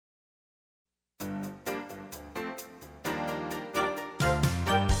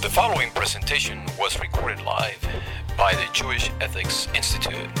following presentation was recorded live by the Jewish Ethics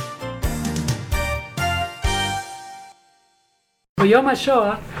Institute. But Yom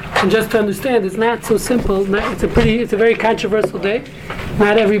HaShoah, and just to understand, it's not so simple. It's a very controversial day.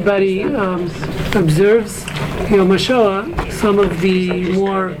 Not everybody observes Yom HaShoah.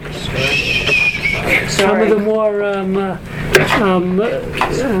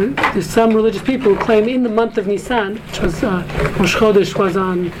 Some religious people claim in the month of Nisan, which was Rosh Chodesh was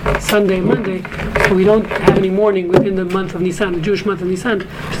on Sunday, Monday, so we don't have any mourning within the month of Nisan, the Jewish month of Nisan,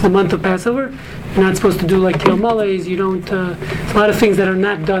 which is the month of Passover. You're not supposed to do like Kil Malays. You don't. There's a lot of things that are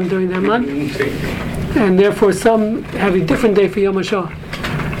not done during that month, and therefore some have a different day for Yom HaShoah.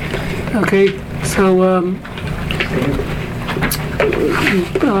 Okay, so.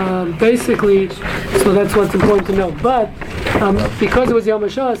 Basically, so that's what's important to know. But because it was Yom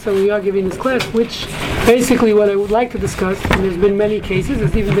HaShoah, so we are giving this class, which basically what I would like to discuss, and there's been many cases,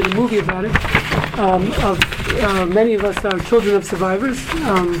 there's even been a movie about it, many of us are children of survivors.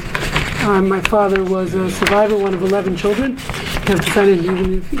 My father was a survivor, one of 11 children. You have to sign in,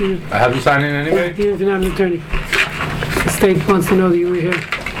 even if you... I have to sign in anyway? Even if you're not an attorney. The state wants to know that you were here.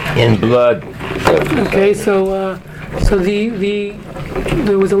 In blood. Okay, so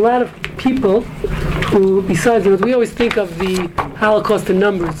there was a lot of people who, besides, we always think of the Holocaust in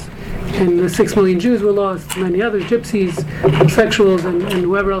numbers, and the 6 million Jews were lost, many others, gypsies, homosexuals, and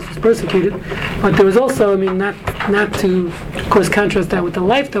whoever else was persecuted. But there was also, not to, of course, contrast that with the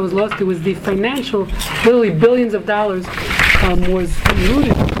life that was lost, it was the financial, literally billions of dollars was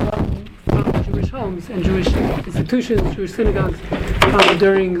looted from Jewish homes and Jewish institutions, Jewish synagogues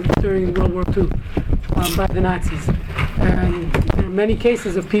during World War II. By the Nazis. And there are many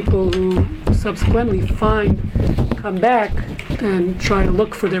cases of people who subsequently come back and try to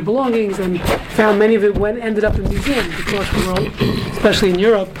look for their belongings, and found many of it ended up in museums across the world, especially in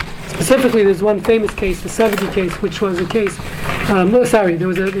Europe. Specifically, there's one famous case, the Savity case, which was a case,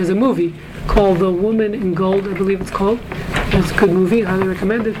 there's a movie called The Woman in Gold, I believe it's called. It's a good movie, highly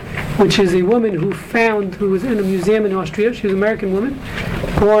recommended, which is a woman who was in a museum in Austria. She was an American woman,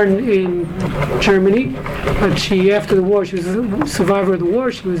 born in Germany, but after the war, she was a survivor of the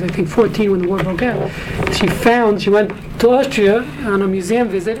war. She was, I think, 14 when the war broke out. She went to Austria on a museum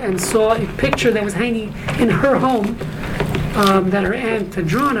visit and saw a picture that was hanging in her home that her aunt had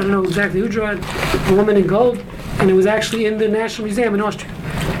drawn. I don't know exactly who drew it, a woman in gold, and it was actually in the National Museum in Austria.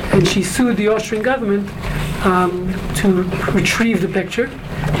 And she sued the Austrian government to retrieve the picture.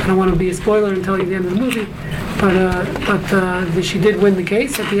 I don't want to be a spoiler and tell you the end of the movie, but she did win the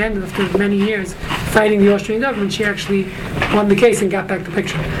case. At the end, after many years fighting the Austrian government, she actually won the case and got back the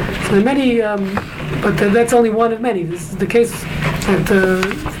picture. So there are many, but that's only one of many. This is the case that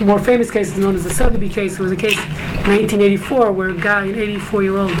the more famous case is known as the Sotheby case. It was a case in 1984 where a guy, an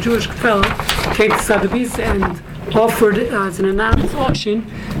 84-year-old Jewish fellow, came to Sotheby's and offered as an anonymous auction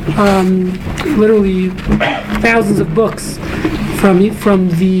literally thousands of books from it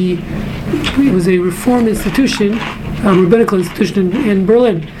was a reform institution, a rabbinical institution in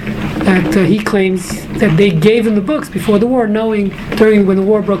Berlin, that he claims that they gave him the books before the war, during when the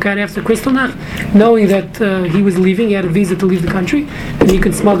war broke out after Kristallnacht, knowing that he was leaving, he had a visa to leave the country, and he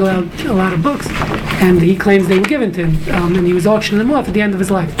could smuggle out a lot of books, and he claims they were given to him, and he was auctioning them off at the end of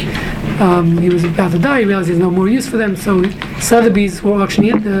his life. He was about to die. He realized there's no more use for them, so Sotheby's were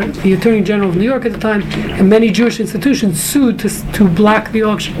auctioning it. The Attorney General of New York at the time, and many Jewish institutions sued to block the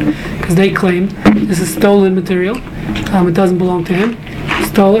auction because they claimed this is stolen material. It doesn't belong to him.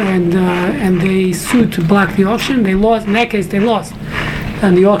 Stolen, and they sued to block the auction. They lost. In that case, they lost,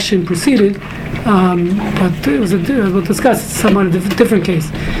 and the auction proceeded. But we'll discuss somewhat a different case.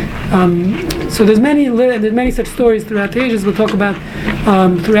 So there's many such stories throughout the ages. We'll talk about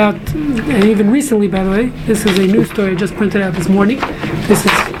throughout, and even recently, by the way. This is a news story I just printed out this morning. This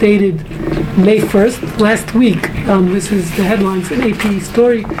is dated May 1st, last week. This is the headlines, an AP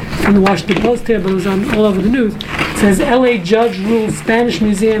story from the Washington Post here, but it was on all over the news. It says, LA judge rules Spanish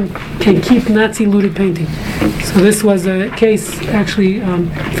museum can keep Nazi looted painting. So this was a case, actually,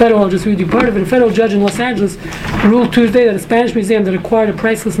 I'll just read you part of it. A federal judge in Los Angeles ruled Tuesday that a Spanish museum that acquired a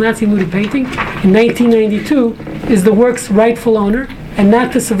priceless Nazi looted painting in 1992 is the work's rightful owner, and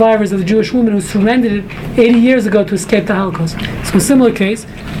not the survivors of the Jewish woman who surrendered it 80 years ago to escape the Holocaust. So a similar case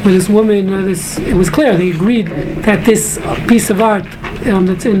where this woman, it was clear, they agreed that this piece of art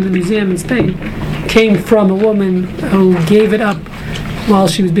that's in the museum in Spain came from a woman who gave it up while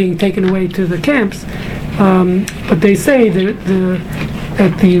she was being taken away to the camps. But they say that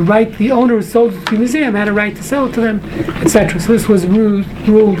that the owner who sold it to the museum had a right to sell it to them, etc. So this was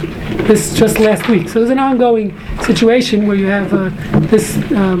ruled this just last week. So there's an ongoing situation where you have this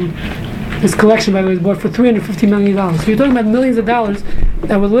collection, by the way, was bought for $350 million. So you're talking about millions of dollars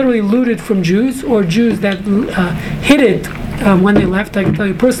that were literally looted from Jews, or Jews that hid it when they left. I can tell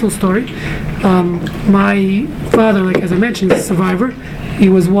you a personal story. My father, like as I mentioned, is a survivor. He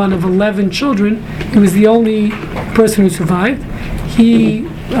was one of 11 children. He was the only person who survived. He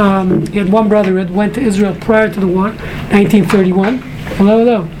had one brother that went to Israel prior to the war, 1931.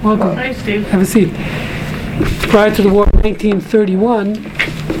 Hello, welcome. Hi, Steve. Have a seat. Prior to the war, 1931,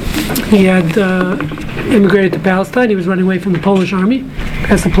 he had immigrated to Palestine. He was running away from the Polish army.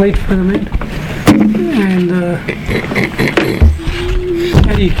 Pass the plate for the man. And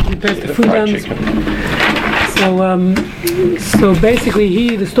Eddie, you pass the food down. So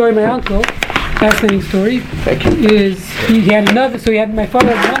basically, the story of my uncle, fascinating story, is he had another. So my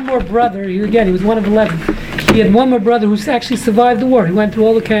father had one more brother. He was one of 11. He had one more brother who actually survived the war. He went through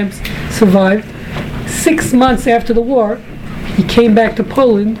all the camps, survived. 6 months after the war, he came back to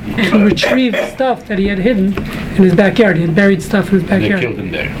Poland to retrieve stuff that he had hidden in his backyard. He had buried stuff in his backyard. They killed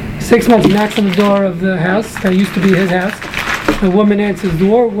him there. 6 months, he knocks on the door of the house that used to be his house. The woman answers the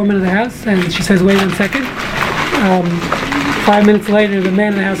door, woman of the house, and she says, "Wait 1 second." 5 minutes later, the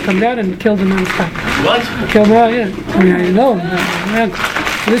man in the house comes out and killed him on the spot. What? Killed him out, yeah. I mean, I know him.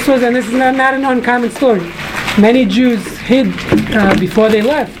 This is not an uncommon story. Many Jews hid before they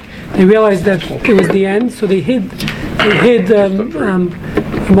left. They realized that it was the end, so they hid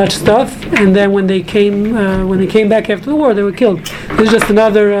much stuff, and then when they came back after the war, they were killed. This is just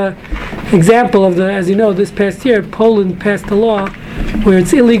another example of as you know, this past year, Poland passed a law where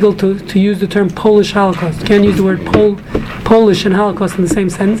it's illegal to use the term Polish Holocaust. You can't use the word Polish and Holocaust in the same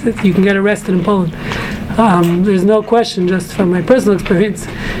sentence. You can get arrested in Poland. There's no question, just from my personal experience,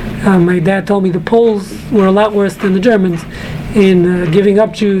 my dad told me the Poles were a lot worse than the Germans in giving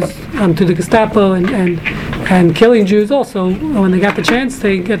up Jews to the Gestapo and killing Jews also. When they got the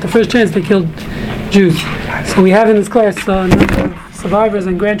first chance, they killed Jews. So we have in this class a number of survivors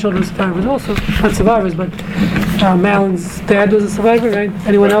and grandchildren of survivors also. Not survivors, but Malin's dad was a survivor, right?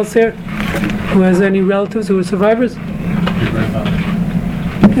 Anyone else here who has any relatives who were survivors?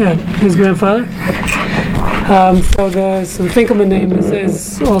 Yeah, his grandfather. So the Finkelman name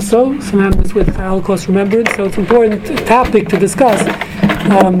is also synonymous with Holocaust remembrance, so it's an important topic to discuss.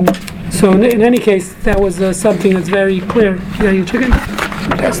 So in any case, that was something that's very clear. Yeah, your chicken?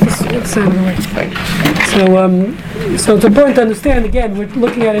 Pass this side of the way. So it's important to understand, again, we're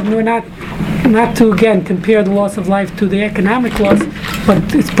looking at it, we're not to, again, compare the loss of life to the economic loss, but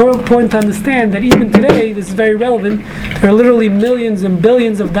it's important to understand that even today, this is very relevant, there are literally millions and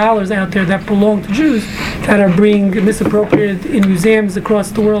billions of dollars out there that belong to Jews that are being misappropriated in museums across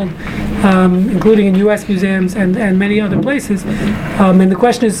the world, including in U.S. museums and many other places. And the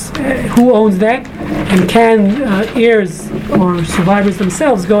question is, who owns that? And can heirs or survivors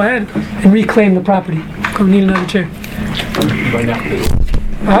themselves go ahead and reclaim the property? Go need another chair. Right now.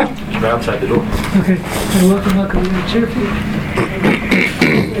 Huh? Right outside the door. Okay. Welcome. We got a chair for you.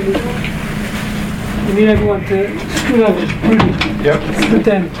 You need everyone to scoot over. Rudy. Yep. Scoot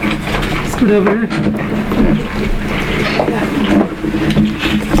down. Scoot over here.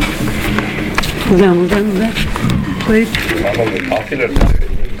 Move down. Plate.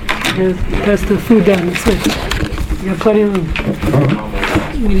 Pass the food down. That's it. You got plenty of room.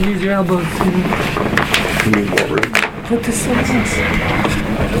 You need to use your elbows. You need more room. Put this in this.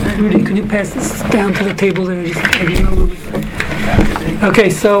 Rudy, can you pass this down to the table there? Okay,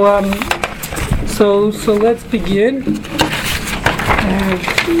 so let's begin.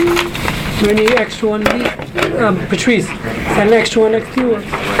 Do any extra one? Patrice, is that an extra one next to you?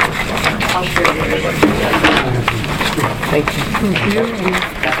 Thank you.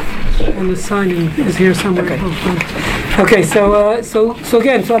 And the signing is here somewhere. Okay, so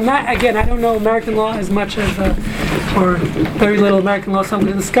again, I don't know American law as much as, or very little American law, so I'm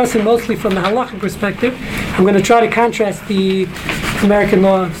going to discuss it mostly from the halachic perspective. I'm going to try to contrast the American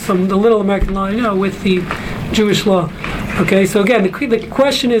law, the little American law, with the Jewish law. Okay, so again, the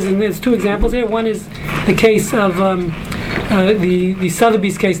question is, and there's two examples here. One is the case of the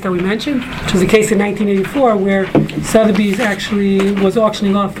Sotheby's case that we mentioned, which was a case in 1984 where Sotheby's actually was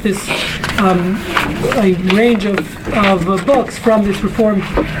auctioning off this a range of books from this Reform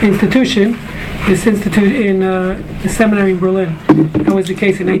institution, this institute in the seminary in Berlin. That was the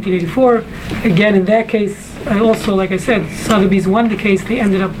case in 1984. Again, in that case, also, like I said, Sotheby's won the case. They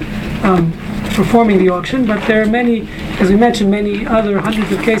ended up performing the auction, but there are many, as we mentioned, many other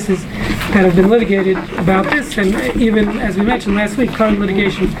hundreds of cases that have been litigated about this, and even as we mentioned last week, current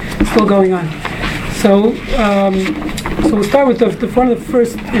litigation is still going on. So we'll start with one of the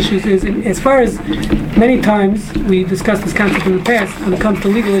first issues is, as far as many times we discussed this concept in the past, when it comes to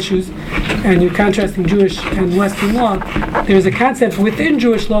legal issues, and you're contrasting Jewish and Western law, there's a concept within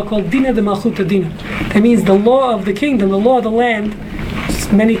Jewish law called Dina de Malchuta Dina. That means the law of the kingdom, the law of the land,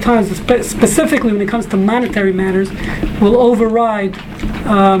 many times, specifically when it comes to monetary matters, will override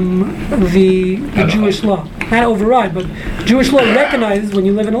the Jewish law. Not override, but Jewish law recognizes when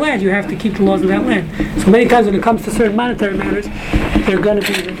you live in a land, you have to keep the laws of that land. So many times when it comes to certain monetary matters, there's going to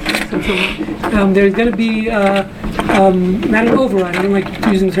be not an override. I don't like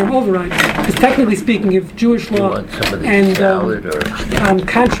using the term override, because technically speaking, if Jewish law and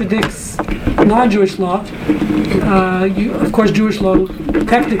contradicts non-Jewish law, of course Jewish law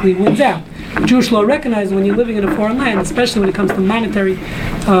technically wins out. Jewish law recognizes when you're living in a foreign land, especially when it comes to monetary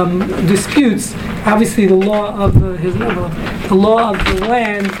disputes, obviously the law of the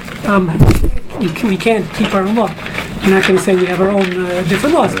land, we can't keep our own law. We're not going to say we have our own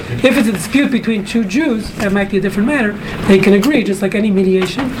different laws. If it's a dispute between two Jews, that might be a different matter. They can agree, just like any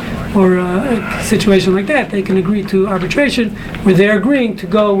mediation or a situation like that. They can agree to arbitration, where they're agreeing to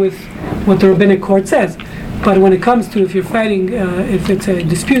go with what the rabbinic court says. But when it comes to, if you're fighting, if it's a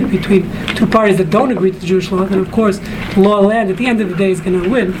dispute between two parties that don't agree to the Jewish law, then of course the law of the land at the end of the day is going to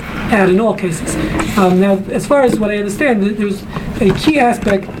win out in all cases. Now, as far as what I understand, there's a key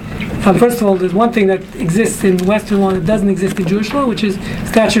aspect. First of all, there's one thing that exists in Western law that doesn't exist in Jewish law, which is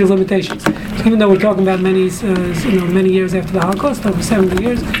statute of limitations. So even though we're talking about many years after the Holocaust, over 70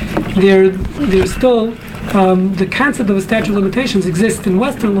 years, there's still the concept of a statute of limitations exists in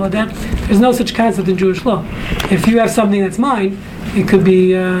Western law. That there's no such concept in Jewish law. If you have something that's mine, it could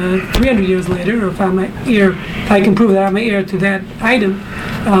be 300 years later, or if I can prove that I'm an heir to that item.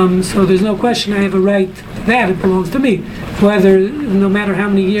 So there's no question I have a right to that. It belongs to me, no matter how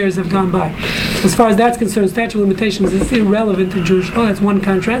many years have gone by. As far as that's concerned, statute of limitations is irrelevant in Jewish law. That's one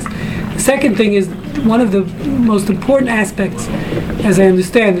contrast. The second thing is, one of the most important aspects, as I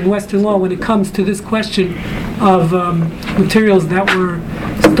understand, in Western law when it comes to this question of materials that were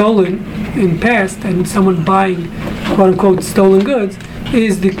stolen in past and someone buying quote-unquote stolen goods,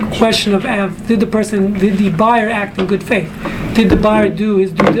 is the question of did the buyer act in good faith? Did the buyer do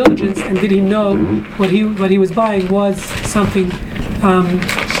his due diligence, and did he know what he was buying was something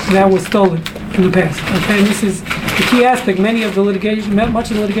that was stolen in the past? Okay, and this is the key aspect. Much of the litigation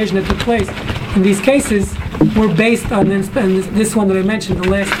that took place in these cases were based on this one that I mentioned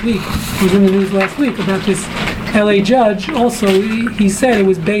last week. It was in the news last week about this LA judge. Also, he said it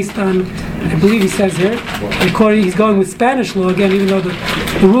was based on, I believe he says here, he's going with Spanish law again, even though the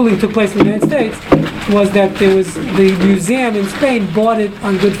ruling took place in the United States, was that there was the museum in Spain bought it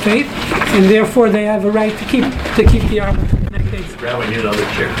on good faith, and therefore they have a right to keep the armor. Grab, we need another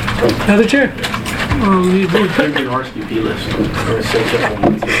chair. Another chair? Maybe an RSVP list. Or a set up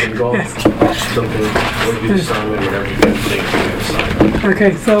involved. Yes. Something, what you decide, whatever you guys think you're going to decide.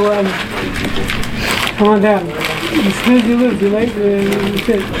 Okay, so come on down. As soon as you lose, you late.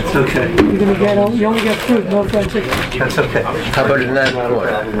 It's okay. You only get fruit, no fried chicken. That's okay. How about in that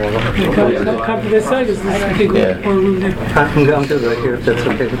corner? Come to this side. This is a big room there. I can go right here if that's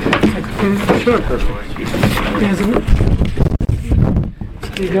okay with you. Sure. Yes.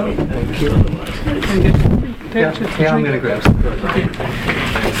 There you go. Thank you. Yeah, I'm going to grab some. Okay.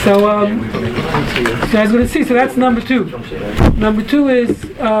 So, you guys going to see. So that's number two. Number two is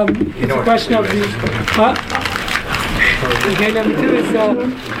it's a question of the. Okay, number two is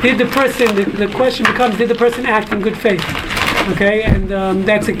did the person? The question becomes: did the person act in good faith? Okay, and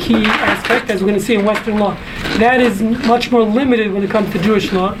that's a key aspect, as we're going to see in Western law. That is much more limited when it comes to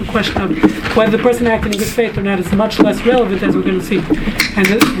Jewish law. The question of whether the person acted in good faith or not is much less relevant, as we're going to see. And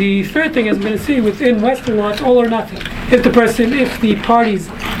the third thing, as we're going to see, within Western law, it's all or nothing. If the parties,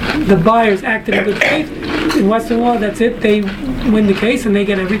 the buyers acted in good faith, in Western law, that's it. They win the case and they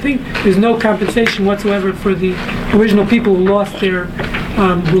get everything. There's no compensation whatsoever for the original people who lost their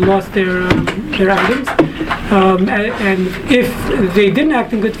items. And if they didn't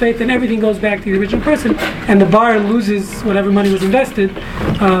act in good faith, then everything goes back to the original person, and the buyer loses whatever money was invested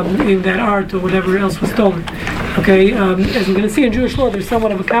in that art or whatever else was stolen. Okay, as we're going to see in Jewish law, there's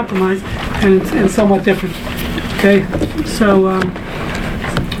somewhat of a compromise, and it's somewhat different. Okay, so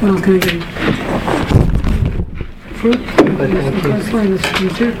what else can I give you? Fruit.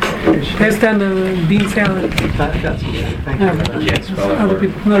 Pass down the bean salad. That's okay. Thank you. Yes, Other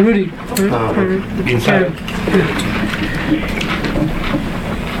people. No, Rudy. Bean salad.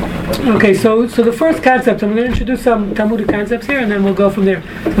 Okay, so the first concept, I'm going to introduce some Talmudic concepts here, and then we'll go from there.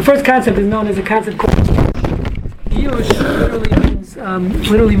 The first concept is known as a concept called Yush.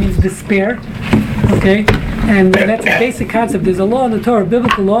 Literally means despair. Okay, and that's a basic concept. There's a law in the Torah, a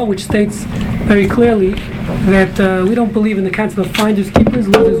biblical law, which states very clearly that we don't believe in the concept of finders keepers,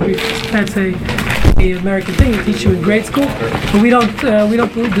 losers weepers. That's a American thing they teach you in grade school, but we don't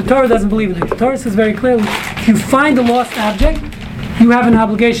believe, the Torah doesn't believe in it. The Torah says very clearly, if you find a lost object, you have an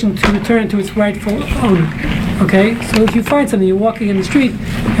obligation to return to its rightful owner. Okay, so if you find something, you're walking in the street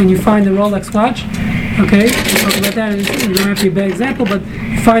and you find a Rolex watch. Okay, we'll talk about that. It doesn't have to be a bad example, but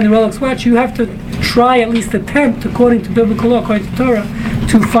you find a Rolex watch, you have to try, at least attempt, according to biblical law, according to Torah,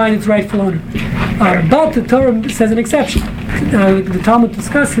 to find its rightful owner. But the Torah says an exception. The Talmud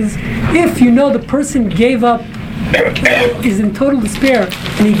discusses, if you know the person gave up, is in total despair,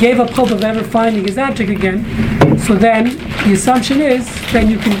 and he gave up hope of ever finding his object again, so then the assumption is then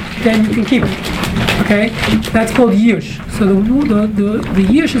you can keep it. Okay, that's called Yush. So the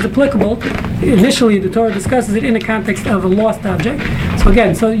Yush is applicable. Initially, the Torah discusses it in the context of a lost object. So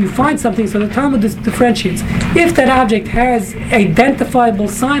again, so you find something. So the Talmud differentiates. If that object has identifiable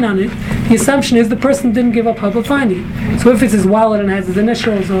sign on it, the assumption is the person didn't give up hope of finding it. So if it's his wallet and has his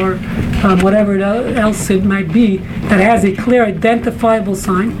initials or whatever else it might be that has a clear identifiable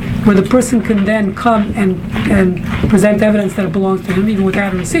sign, where the person can then come and present evidence that it belongs to him, even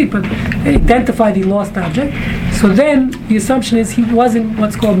without a receipt, but identify the lost object. So then the assumption is he wasn't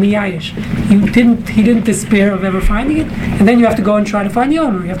what's called miyayish. He didn't despair of ever finding it, and then you have to go and try to find the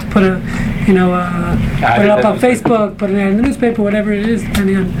owner. You have to put put it up on Facebook, put it in the newspaper, whatever it is,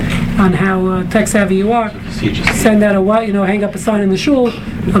 depending on how tech savvy you are. Send out hang up a sign in the shul,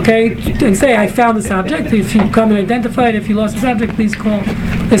 okay, and say, I found this object. If you come and identify it, if you lost this object, please call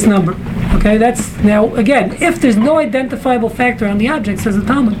this number. Okay, that's now again, if there's no identifiable factor on the object, says the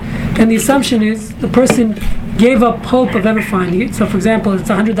Talmud, then the assumption is the person gave up hope of ever finding it. So, for example, it's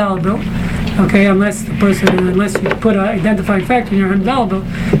a $100 bill. Okay, unless you put an identifying factor in your $100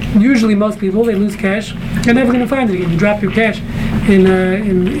 bill, usually most people, they lose cash. They're never going to find it again. You drop your cash in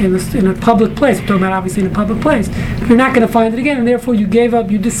a public place. We're talking about obviously in a public place. You're not going to find it again, and therefore you gave up.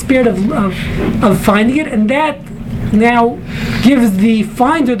 You despaired of finding it, and that now gives the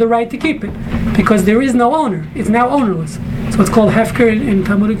finder the right to keep it because there is no owner. It's now ownerless. So it's called hefker in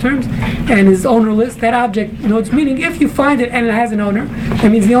Talmudic terms, and is ownerless. That object, its meaning. If you find it and it has an owner, that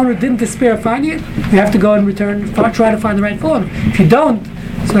means the owner didn't despair of finding it. You have to go and try to find the rightful owner. If you don't,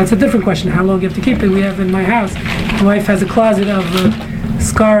 so that's a different question. How long you have to keep it? We have in my house, my wife has a closet of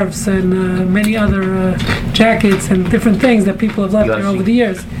scarves and many other jackets and different things that people have left there over the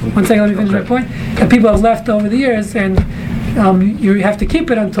years. One second, let me finish my point. That people have left over the years, and you have to keep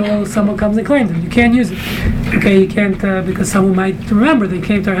it until someone comes and claims it. You can't use it. Okay, you can't because someone might remember they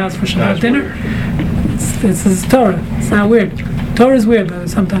came to our house for Shabbat dinner. This is Torah. It's not weird. Torah is weird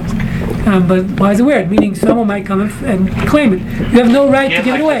sometimes. But why is it weird? Meaning someone might come and claim it. You have no right to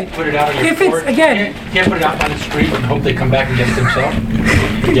give it away. Put it out on your if it's porch. again, can't put it out on the street and hope they come back and get it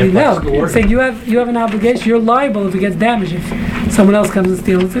themselves. no, it's saying you have an obligation. You're liable if it gets damaged. If someone else comes and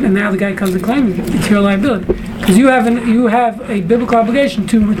steals it, and now the guy comes and claims it, it's your liability because you have a biblical obligation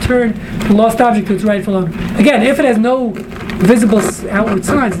to return the lost object to its rightful owner. Again, if it has no visible outward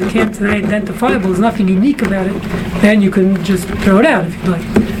signs, it can't be identifiable. There's nothing unique about it. Then you can just throw it out if you'd like.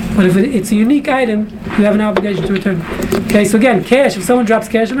 But if it's a unique item, you have an obligation to return it. Okay, so again, cash, if someone drops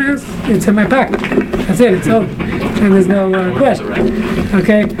cash in my house, it's in my pocket. That's it, it's over. And there's no question.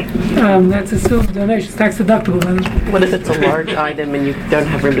 Okay? That's a silver donation. It's tax deductible. What if it's a large item and you don't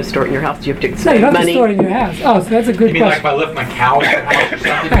have room to store it in your house? Do you have to No, you spend don't have to money? store it in your house. Oh, so that's a good You mean like question. if I lift my cow out of the house or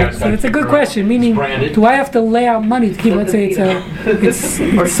something? Right, so it's a good question. Meaning, branded. do I have to lay out money to keep? Let's say it's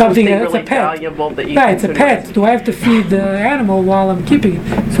Or something that's really a pet. valuable that you Right, it's a consider pet. Do I have to feed the animal while I'm keeping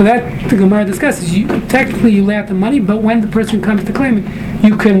it? So that the Gemara discusses. Technically, you lay out the money, but when the person comes to claim it,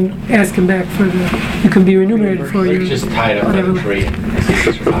 you can ask him back you can be remunerated for It's your just tied up whatever. in a tree and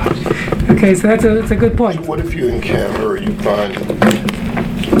it survives. Okay, so that's a good point. So what if you encounter or you find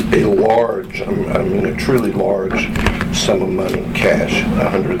a truly large sum of money, cash,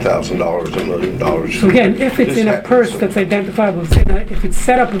 $100,000, $1 million? So again, if it's This in a happens purse so- that's identifiable, if it's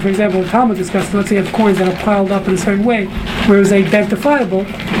set up, for example, Talmud discussed, let's say you have coins that are piled up in a certain way, where it's identifiable,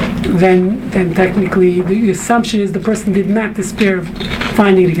 then technically the assumption is the person did not despair of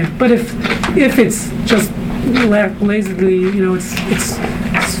finding it again. But if it's just lazily, it's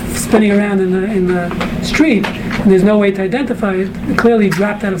spinning around in the street, and there's no way to identify it, clearly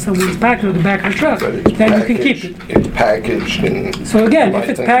dropped out of someone's pocket or the back of the truck, But it's then you can keep packaged- it. It's packaged and. So again, you if might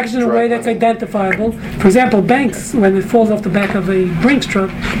it's think packaged in a way drug that's money. identifiable, for example, banks, when it falls off the back of a Brinks truck,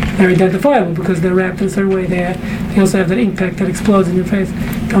 they're identifiable because they're wrapped in a certain way. They also have that impact that explodes in your face.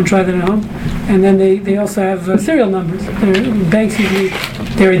 Don't try that at home. And then they also have serial numbers. Banks usually,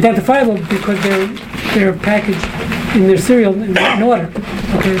 they're identifiable because they're packaged in their serial in order,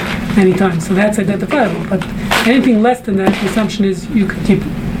 okay, many times. So that's identifiable. But anything less than that, the assumption is you could keep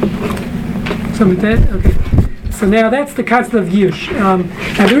it. Something like that? Okay. So now that's the concept of Yush.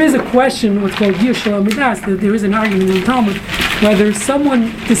 Now there is a question, what's called Yush Shalom Midas. There is an argument in the Talmud whether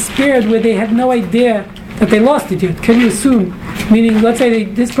someone despaired where they had no idea that they lost it yet. Can you assume? Meaning, let's say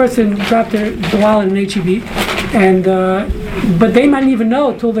this person dropped their wallet in HEB, and but they might not even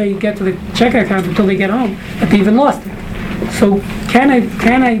know until they get to the checkout counter, until they get home, that they even lost it. So can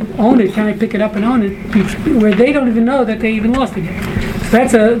I own it? Can I pick it up and own it where they don't even know that they even lost it yet?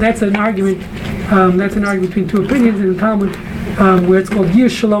 So that's an argument. That's an argument between two opinions in the Talmud, where it's called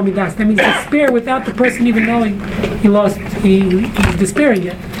Yush Shalom Midas. That means despair without the person even knowing he's despairing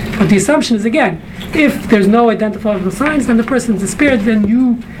yet. But the assumption is, again, if there's no identifiable signs, then the person is despaired, then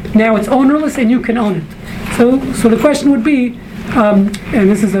now it's ownerless and you can own it. So the question would be, and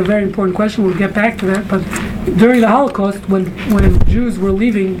this is a very important question, we'll get back to that, but during the Holocaust, when Jews were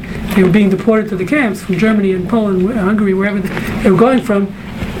leaving, they were being deported to the camps from Germany and Poland, Hungary, wherever they were going from,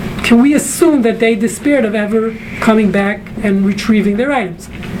 can we assume that they despaired of ever coming back and retrieving their items?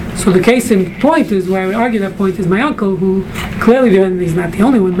 So the case in point is, where I would argue that point, is my uncle, who clearly, and he's not the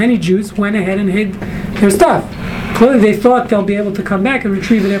only one, many Jews went ahead and hid their stuff. Clearly they thought they'll be able to come back and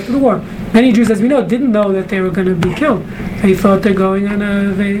retrieve it after the war. Many Jews, as we know, didn't know that they were going to be killed. They thought they're going on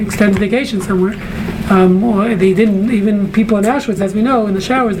an extended vacation somewhere. Or they didn't, even people in Auschwitz, as we know, in the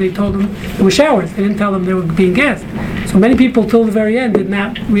showers, they told them it was showers. They didn't tell them they were being gassed. So many people, till the very end, did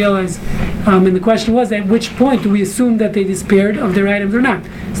not realize, and the question was, at which point do we assume that they despaired of their items or not?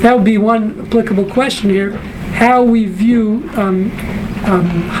 So that would be one applicable question here, how we view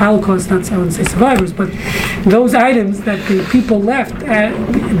Holocaust, not I wouldn't say survivors, but those items that the people left at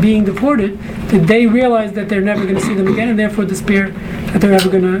being deported, did they realize that they're never going to see them again, and therefore despair that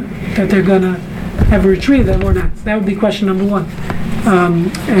they're gonna ever retrieve them or not? So that would be question number one.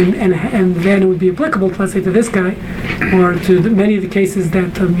 And then it would be applicable, let's say, to this guy, or to many of the cases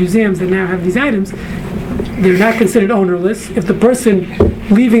that museums that now have these items, they're not considered ownerless. If the person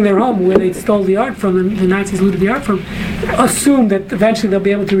leaving their home where they stole the art from, and the Nazis looted the art from, assume that eventually they'll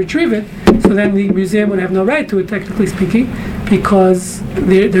be able to retrieve it, so then the museum would have no right to it, technically speaking, because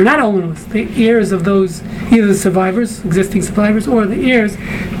they're not ownerless. The heirs of those, either the survivors, existing survivors, or the heirs,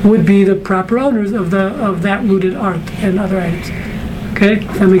 would be the proper owners of that looted art and other items. Okay,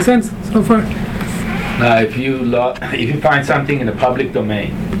 does that make sense so far? Now, if you find something in the public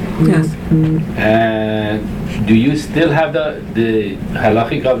domain, Yes. do you still have the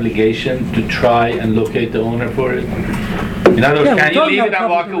halachic obligation to try and locate the owner for it? In other words, Yeah, can we're you talking leave it about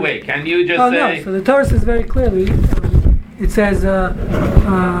and walk public away? Can you just Oh say? no. So the Torah says very clearly. It says,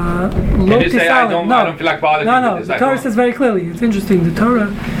 Can you say I don't feel like bothering No, with no. this? The I Torah don't. says very clearly. It's interesting. The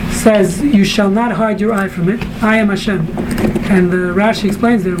Torah says, "You shall not hide your eye from it. I am Hashem." And Rashi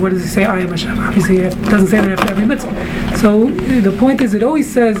explains there. What does he say? I am Hashem. Obviously, it doesn't say that after every mitzvah. So the point is, it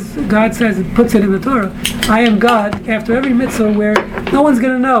always says, God says, it puts it in the Torah, "I am God," after every mitzvah, where no one's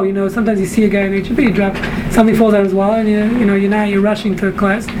going to know. You know, sometimes you see a guy in HEB drop something falls out of his wallet, and you're rushing to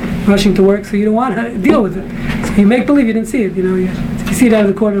class, rushing to work, so you don't want to deal with it. So you make believe you didn't see it. You see it out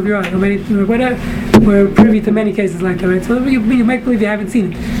of the corner of your eye. We're privy to many cases like that, right? So you make believe you haven't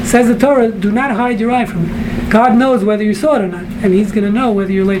seen it. Says the Torah, do not hide your eye from it. God knows whether you saw it or not, and He's going to know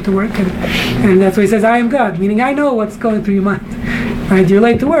whether you're late to work, and that's why He says, "I am God," meaning I know what's going through your mind. Right? You're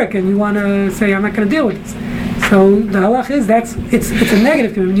late to work, and you want to say, "I'm not going to deal with this." So the halach is it's a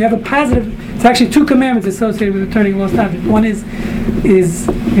negative commandment. You have a positive. It's actually two commandments associated with returning a lost object. One is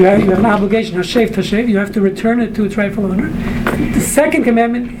you have an obligation, hashev. You have to return it to its rightful owner. The second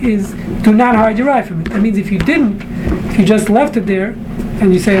commandment is do not hide your eye from it. That means if you just left it there,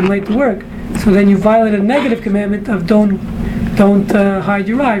 and you say I'm late to work, so then you violate a negative commandment of don't hide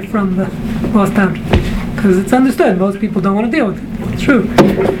your eye from the lost object, because it's understood most people don't want to deal with it. It's true.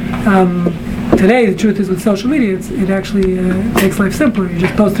 Today, the truth is, with social media, it actually makes life simpler. You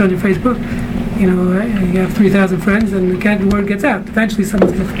just post it on your Facebook. You have 3,000 friends, and the word gets out. Eventually,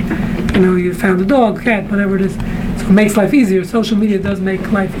 someone's going you found a dog, cat, whatever it is. So it makes life easier. Social media does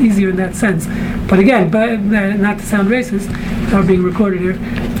make life easier in that sense. But again, not to sound racist, are being recorded here.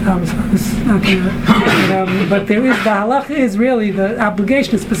 So this is not but there is, the halacha is really, the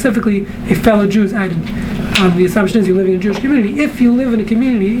obligation is specifically a fellow Jew's item. The assumption is you're living in a Jewish community. If you live in a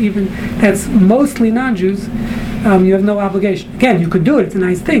community even that's mostly non-Jews, you have no obligation. Again, you could do it; it's a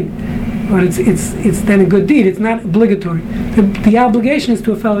nice thing, but it's then a good deed. It's not obligatory. The obligation is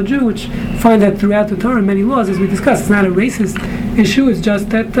to a fellow Jew, which find that throughout the Torah, many laws, as we discussed. It's not a racist issue. It's just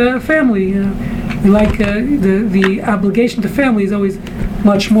that family. We like the obligation to family is always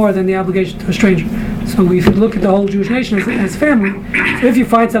much more than the obligation to a stranger. So we should look at the whole Jewish nation as family. So if you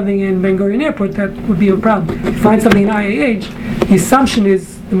find something in Ben Gurion Airport, that would be a problem. If you find something in IAH, the assumption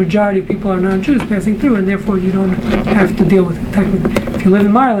is the majority of people are non-Jews passing through, and therefore you don't have to deal with it technically. If you live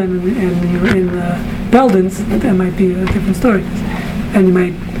in Maryland and you're in Beldens, that might be a different story. And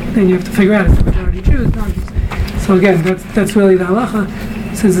then you have to figure out if the majority Jews, non-Jews. So again, that's really the halacha.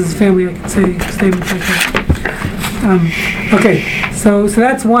 Since it's a family, I can say statements like that. Okay, so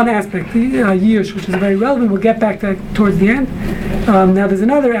that's one aspect, the Yush, which is very relevant. We'll get back to that towards the end. Now there's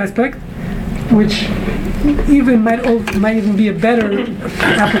another aspect, which might even be a better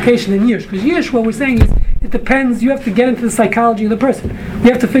application than Yush. Because Yush, what we're saying is, it depends, you have to get into the psychology of the person.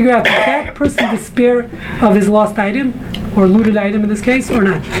 You have to figure out, did that person despair of his lost item, or looted item in this case, or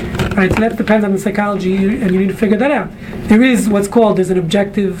not? Right, so that depends on the psychology, and you need to figure that out. There's an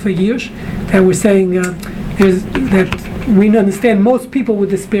objective Yush, that we're saying, that we understand most people would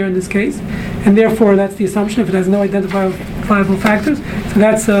despair in this case, and therefore that's the assumption if it has no identifiable factors. So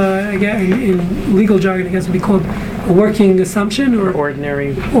that's again in legal jargon, I guess would be called a working assumption or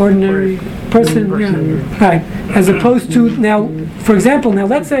ordinary person. Yeah. Right. As opposed to now, for example,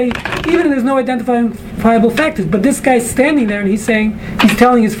 let's say even if there's no identifiable factors, but this guy's standing there and he's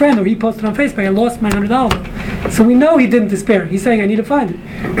telling his friend, or he posted on Facebook, I lost my $100. So we know he didn't despair. He's saying, I need to find it.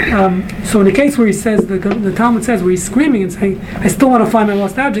 So in the case where he says, the Talmud says, where he's screaming and saying, I still want to find my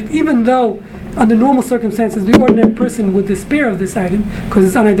lost object, even though under normal circumstances the ordinary person would despair of this item because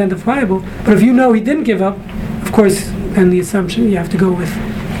it's unidentifiable. But if you know he didn't give up, of course, then the assumption you have to go with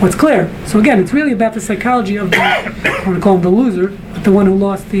what's clear. So again, it's really about the psychology of I want to call him the loser, but the one who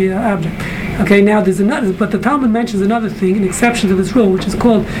lost the object. Okay, now there's another, but the Talmud mentions another thing, an exception to this rule, which is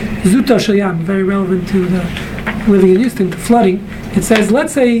called Zuta Shayam, very relevant to the living in Houston, to flooding. It says,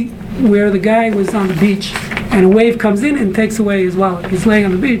 let's say where the guy was on the beach and a wave comes in and takes away his wallet. He's laying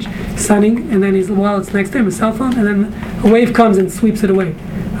on the beach, sunning, and then his wallet's next to him, his cell phone, and then a wave comes and sweeps it away.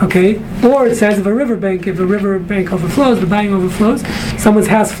 Okay? Or it says if a riverbank overflows, the bayou overflows, someone's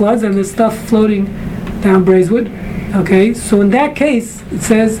house floods and there's stuff floating down Braeswood. Okay? So in that case, it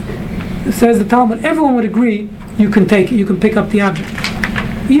says the Talmud, everyone would agree you can take it, you can pick up the object.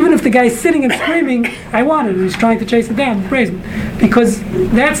 Even if the guy's sitting and screaming, I want it, and he's trying to chase it down, because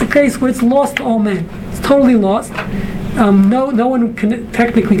that's a case where it's lost to all men. It's totally lost. No one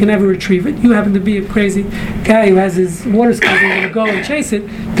technically can ever retrieve it. You happen to be a crazy guy who has his water skis and going to go and chase it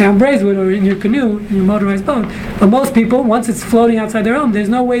down Braeswood or in your canoe, in your motorized boat. But most people, once it's floating outside their home, there's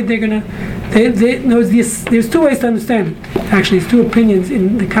no way they're going to... There's two ways to understand it. Actually, there's two opinions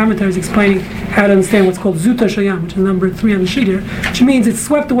in the commentaries explaining how to understand what's called Zuta Shayam, which is number 3 on the sheet here, which means it's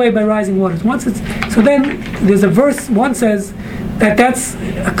swept away by rising waters. So then there's a verse, one says that's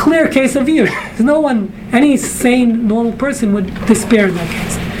a clear case of Yush. There's no one, any sane, normal person would despair in that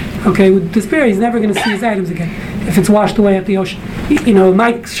case. Okay, would despair, he's never going to see his items again if it's washed away at the ocean. It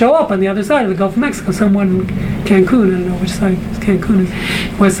might show up on the other side of the Gulf of Mexico, someone in Cancun, I don't know which side, Cancun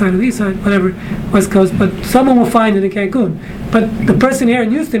is west side or the east side, whatever, west coast, but someone will find it in Cancun. But the person here in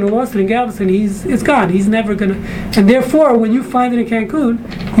Houston who lost it in Galveston, it's gone, he's never going to, and therefore when you find it in Cancun,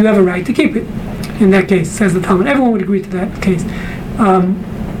 you have a right to keep it. In that case, says the Talmud. Everyone would agree to that case.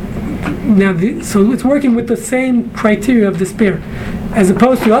 So it's working with the same criteria of despair, as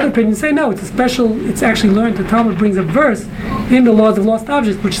opposed to other opinions say no, it's actually learned. The Talmud brings a verse in the laws of lost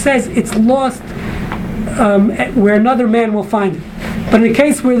objects which says it's lost where another man will find it. But in a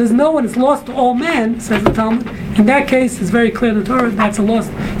case where there's no one, it's lost to all men, says the Talmud. In that case, it's very clear in the Torah that's a loss.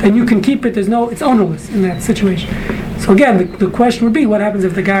 Then you can keep it. It's ownerless in that situation. So again, the question would be, what happens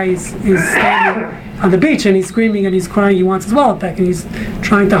if the guy is standing on the beach and he's screaming and he's crying, he wants his wallet back, and he's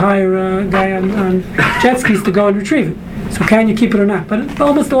trying to hire a guy on jet skis to go and retrieve it. So can you keep it or not? But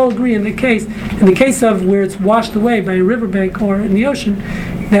almost all agree in the case of where it's washed away by a riverbank or in the ocean,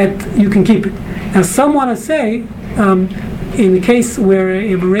 that you can keep it. Now some want to say, in the case where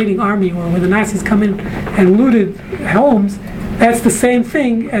a marauding army or where the Nazis come in and looted homes, that's the same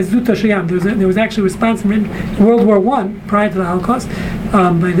thing as Zuta Shayam. There was actually a response in World War I, prior to the Holocaust,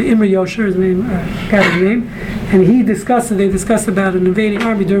 by the Imre Yosher, his name, got his name, and they discussed about an invading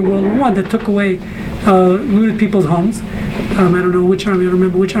army during World War I that took away, looted people's homes. I don't know which army, I don't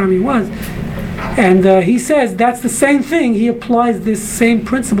remember which army it was. And he says that's the same thing. He applies this same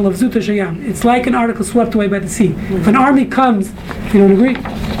principle of Zuta Shayam. It's like an article swept away by the sea. If an army comes, you don't agree?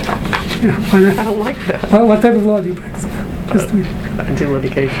 Why not? I don't like that. What type of law do you practice? Just to I do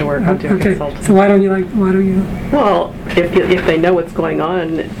litigation work. I do okay. consulting. So why don't you? Well, if they know what's going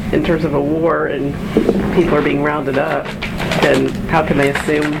on in terms of a war and people are being rounded up, then how can they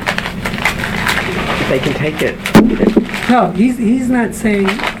assume they can take it? No, he's not saying.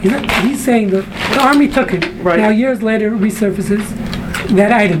 He's saying the army took it. Right. Now years later, it resurfaces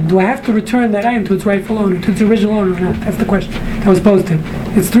that item. Do I have to return that item to its rightful owner, to its original owner, or not? That's the question that was posed to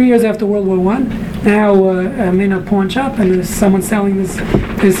him. It's 3 years after World War I. Now I'm in a pawn shop, and there's someone selling this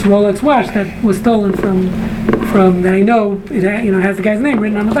Rolex watch that was stolen from that I know it has the guy's name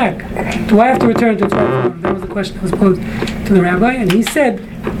written on the back. Do I have to return it to its rightful owner? That was the question that was posed to the rabbi, and he said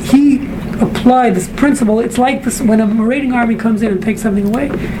he applied this principle. It's like this when a raiding army comes in and takes something away.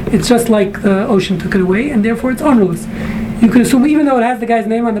 It's just like the ocean took it away, and therefore it's ownerless. You could assume, even though it has the guy's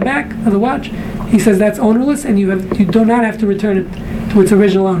name on the back of the watch, he says that's ownerless, and you do not have to return it to its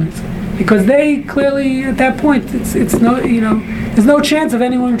original owners, because they clearly at that point it's no there's no chance of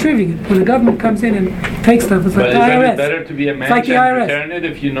anyone retrieving it. When the government comes in and takes stuff, it's like But the isn't IRS. it better to be a man like the and IRS. return it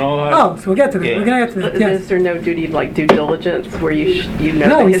if you know how? Oh, so we'll get to that. Yeah. We're gonna get to that. Yes. Is there no duty like due diligence where you know?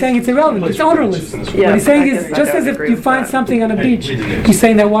 No, the he's saying it's irrelevant. It's ownerless. Yeah, What he's saying I is guess I just don't as if agree you with find that. something on a beach, he's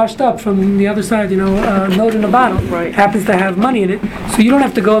saying they're washed up from the other side. A note in a bottle Right. happens to have money in it, so you don't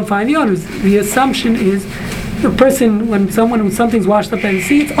have to go and find the owners. The assumption is the person when something's washed up by the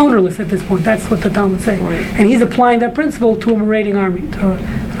sea, it's ownerless at this point. That's what the Talmud is saying, Right. and he's applying that principle to a marauding army. I don't know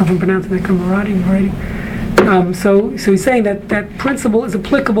if I'm pronouncing that marauding. So he's saying that principle is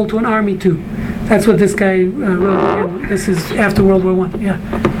applicable to an army too. That's what this guy wrote. Again, this is after World War I. Yeah.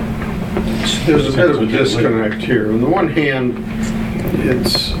 There's a bit of a disconnect here. On the one hand,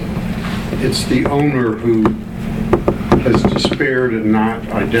 it's the owner who has despaired and not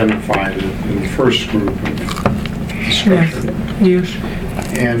identified it in the first group of discussion. Yes.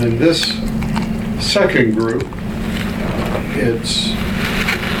 And in this second group, it's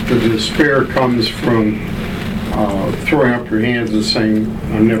the despair comes from throwing up your hands and saying,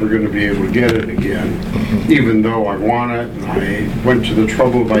 I'm never going to be able to get it again, even though I want it, and I went to the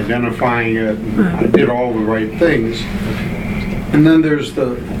trouble of identifying it, and I did all the right things. And then there's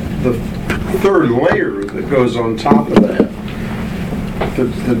the third layer that goes on top of that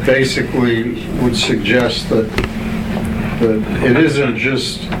basically would suggest that it isn't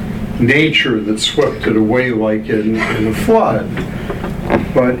just nature that swept it away like in a flood,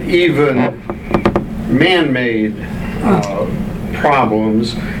 but even man-made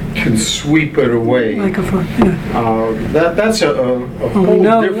problems can sweep it away. Like a flood, yeah. That's a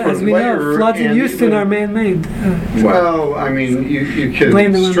whole different as we layer. know, floods in and Houston even- are man-made. Well, I mean, you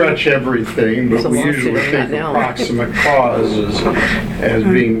Blame them can on stretch everything, but There's a we lawsuit usually on that think now. approximate cause as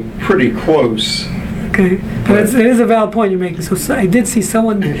being pretty close. Okay, but it is a valid point you're making. So I did see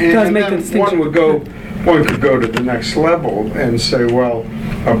someone does And make that then distinction. one could go to the next level and say, well,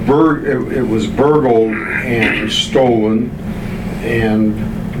 it was burgled and stolen, and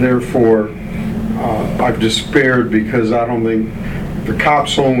therefore I've despaired because I don't think the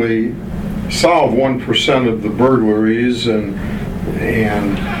cops only solve 1% of the burglaries, and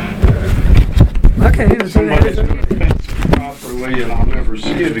Okay, somebody's going to fence it properly and I'll never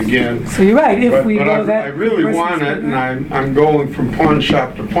see it again. so you're right. If we But go I that, really person want said it, and that. I'm going from pawn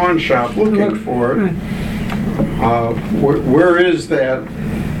shop to pawn shop looking for it. Right. Where is that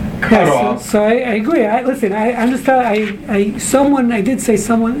Yeah, cutoff? so I agree. I understand. I did see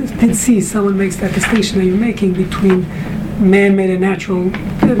someone makes that distinction that you're making between man-made and natural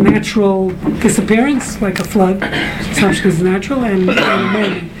disappearance, like a flood. Assumption is natural, and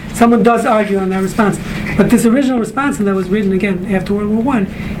man-made. Someone does argue on that response, but this original response that was written again after World War I,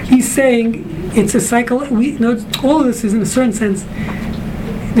 he's saying it's a cycle. All of this is in a certain sense.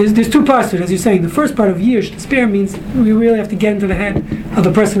 There's two parts to it, as you're saying. The first part of years despair means we really have to get into the head of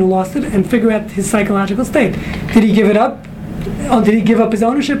the person who lost it and figure out his psychological state. Did he give it up? Did he give up his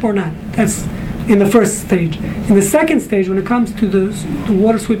ownership or not? That's in the first stage. In the second stage, when it comes to the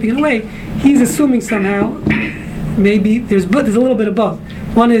water sweeping it away, he's assuming somehow maybe there's a little bit of both.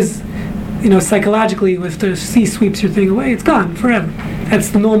 One is, psychologically, if the sea sweeps your thing away, it's gone forever. That's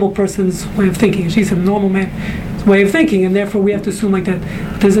the normal person's way of thinking. She said, normal man's way of thinking, and therefore we have to assume like that.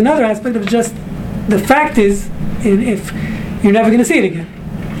 There's another aspect of just the fact is, if you're never going to see it again.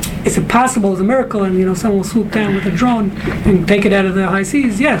 Is it possible as a miracle, and someone will swoop down with a drone and take it out of the high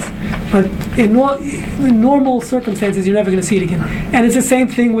seas? Yes, but in normal circumstances, you're never going to see it again. And it's the same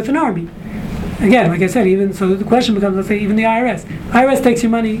thing with an army. Again, like I said, so the question becomes, let's say, even the IRS. IRS takes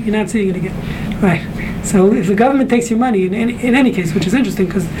your money, you're not seeing it again. Right. So if the government takes your money, in any case, which is interesting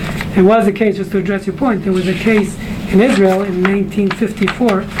because it was a case, just to address your point, there was a case in Israel in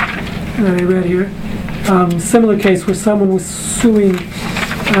 1954 that I read here, similar case where someone was suing,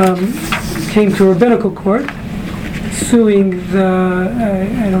 came to a rabbinical court, suing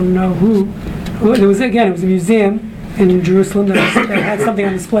I don't know who. It was a museum in Jerusalem that had something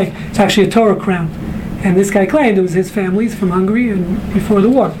on display. It's actually a Torah crown. And this guy claimed it was his family's from Hungary and before the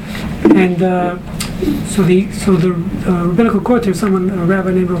war. And so the rabbinical court there, a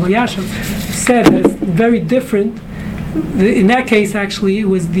rabbi named Rabbi Yashav, said that it's very different. In that case, actually, it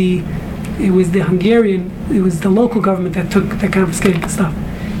was the local government that confiscated the stuff.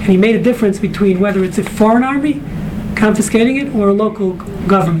 And he made a difference between whether it's a foreign army confiscating it or a local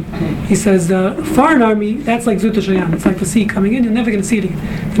government. He says foreign army, that's like Zut HaShayam. It's like the sea coming in, you're never going to see it again.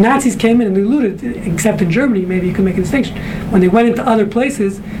 The Nazis came in and they looted, except in Germany, maybe you can make a distinction. When they went into other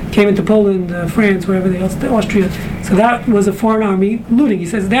places, came into Poland, France, wherever they else, Austria, so that was a foreign army looting. He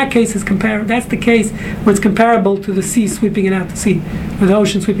says that case is that's the case where it's comparable to the sea sweeping it out to sea, or the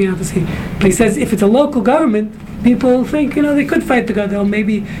ocean sweeping out to sea. But he says if it's a local government, people think, they could fight the government. They'll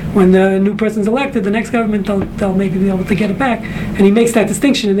maybe, when the new person's elected, the next government, they'll maybe be able to get it back. And he makes that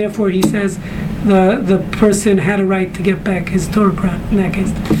distinction, and therefore he says the person had a right to get back his Torah crown in that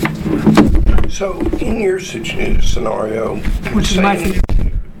case. So, in your scenario, Which is my scenario.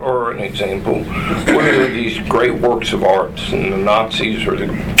 Or an example, where these great works of art and the Nazis or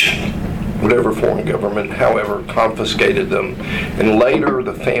whatever foreign government, however, confiscated them, and later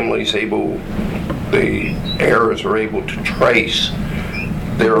the heirs are able to trace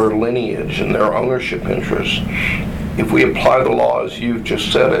their lineage and their ownership interests. If we apply the law as you've just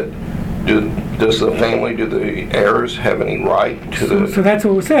said it, does the heirs have any right to So that's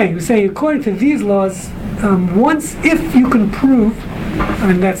what we're saying. We're saying according to these laws, if you can prove,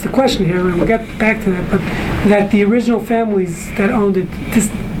 and that's the question here, and we'll get back to that, but that the original families that owned it just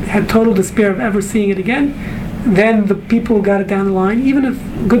had total despair of ever seeing it again, then the people who got it down the line, even if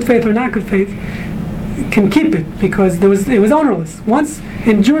good faith or not good faith, can keep it because it was ownerless. Once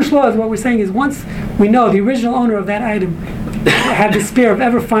in Jewish laws, what we're saying is once we know the original owner of that item had despair of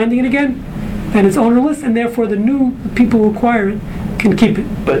ever finding it again, then it's ownerless, and therefore the new people who acquire it can keep it.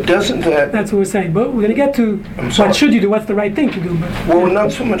 But doesn't that... That's what we're saying. But we're going to get to what should you do, what's the right thing to do. Well,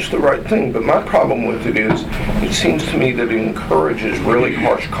 not so much the right thing, but my problem with it is it seems to me that it encourages really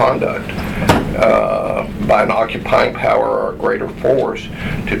harsh conduct by an occupying power or a greater force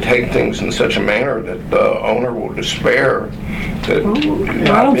to take things in such a manner that the owner will despair. I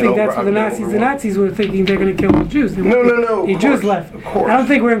don't think that's what the Nazis... The Nazis were thinking they're going to kill the Jews. No. The Jews left. Of course. I don't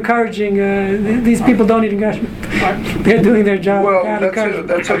think we're encouraging... these people don't need encouragement. They're doing their job. Well,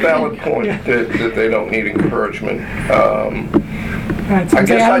 that's a valid point, that they don't need encouragement. Right, so I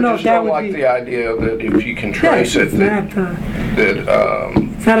guess I don't just don't like the idea that if you can trace it, it's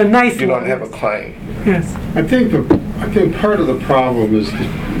not a nice you don't have a claim. Yes. I think part of the problem is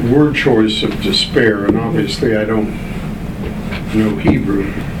the word choice of despair, and obviously I don't know Hebrew.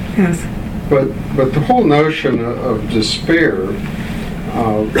 Yes. But the whole notion of despair,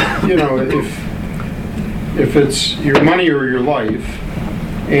 if it's your money or your life,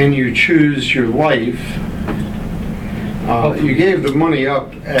 and you choose your life, you gave the money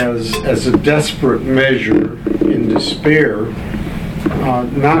up as a desperate measure in despair,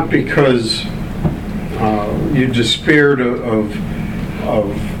 not because you despaired of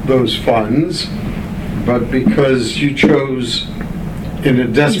those funds, but because you chose in a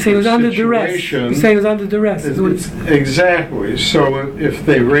desperate situation. You say it was under duress. You say it was under duress. Exactly. So if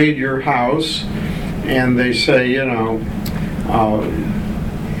they raid your house and they say,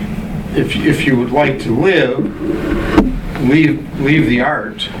 if you would like to live, leave the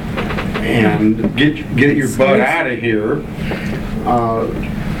art and get your butt out of here.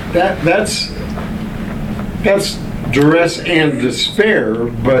 That's duress and despair,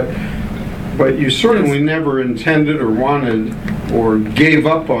 but you certainly never intended or wanted or gave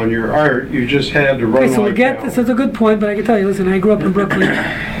up on your art. You just had to run like hell. This is a good point, but I can tell you, listen, I grew up in Brooklyn,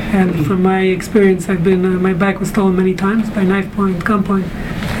 and from my experience, I've been my bike was stolen many times by knife point, gunpoint.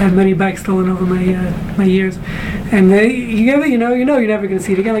 I had many bikes stolen over my years, and you're never going to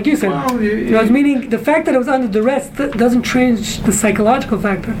see it again, like you said. Well, meaning the fact that it was under duress doesn't change the psychological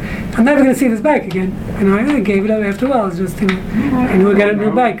factor. I'm never going to see this bike again. I gave it up after a while. It's just and we'll get a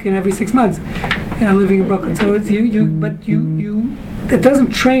new bike every 6 months. Living in Brooklyn, so it's but it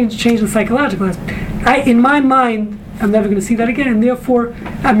doesn't change the psychological aspect. In my mind, I'm never going to see that again, and therefore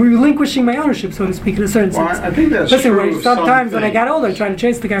I'm relinquishing my ownership, so to speak, in a certain Well, sense. I think that's Listen, true. Ray, of sometimes some when I got things. older, I tried to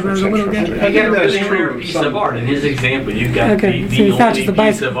chase the guy when I was a little guy. You get a That's really rare true. piece of art. In his example, you've got Okay, the so it's not only just a piece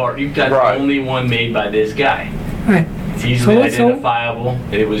bicycle. of art. You've got Right. the only one made by this guy. Right. It's easily So- identifiable,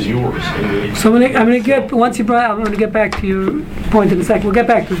 and it was yours. So I'm gonna get, once you brought, I'm gonna get back to your point in a second. We'll get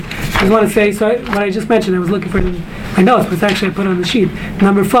back to it. I just want to say, so what I just mentioned, I was looking for it in my notes, but it's actually I put on the sheet.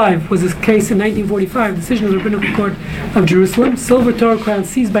 Number 5 was this case in 1945, decision of the Rabbinical Court of Jerusalem, silver Torah crown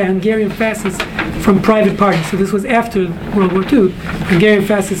seized by Hungarian fascists from private parties. So this was after World War II. Hungarian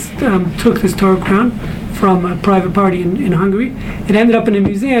fascists took this Torah crown from a private party in Hungary. It ended up in a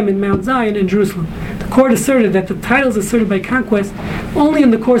museum in Mount Zion in Jerusalem. The court asserted that the titles asserted by conquest only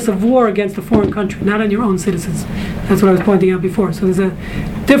in the course of war against a foreign country, not on your own citizens. That's what I was pointing out before. So there's a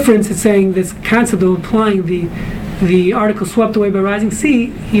difference in saying this concept of applying the article swept away by rising sea.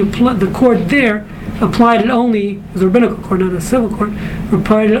 The court there applied it only, it was a rabbinical court, not a civil court,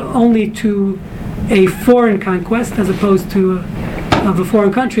 applied it only to a foreign conquest as opposed to of a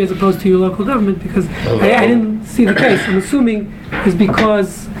foreign country as opposed to your local government, because I didn't see the case. I'm assuming it's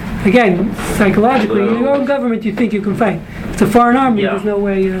because, again, psychologically, in your own government you think you can fight. It's a foreign army, there's no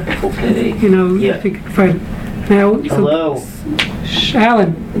way, you think you can fight it. Now, Hello.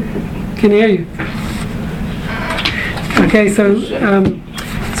 Alan, can hear you. Okay, so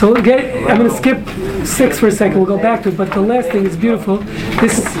I'm going to skip 6 for a second. We'll go back to it. But the last thing is beautiful.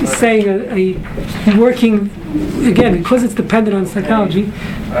 This is saying working again, because it's dependent on psychology,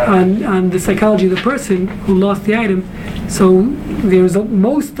 on the psychology of the person who lost the item. So there's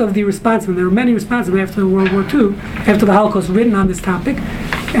most of the responses. There were many responses after World War II, after the Holocaust, written on this topic,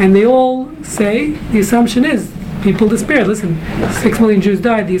 and they all say the assumption is people despaired. Listen, 6 million Jews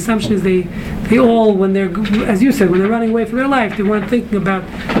died. The assumption is they all, when they're, as you said, when they're running away for their life, they weren't thinking about,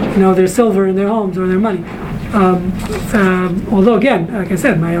 their silver in their homes or their money. Although again, like I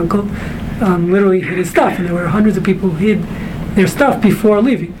said, my uncle literally hid his stuff, and there were hundreds of people who hid their stuff before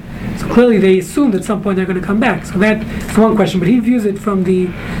leaving. So clearly they assumed at some point they're going to come back. So that's one question. But he views it from the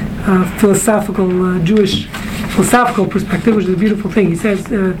Jewish philosophical perspective, which is a beautiful thing. He says,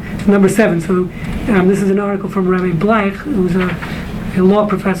 number 7, so this is an article from Rabbi Bleich, who's a law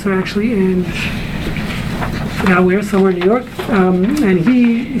professor actually in somewhere in New York, and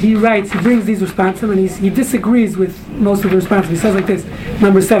he writes, he brings these responses, and he disagrees with most of the responses. He says like this,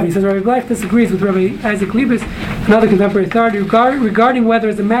 number 7, he says, Rabbi Bleich disagrees with Rabbi Isaac Liebes, another contemporary authority, regarding whether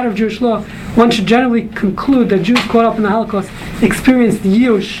as a matter of Jewish law, one should generally conclude that Jews caught up in the Holocaust experienced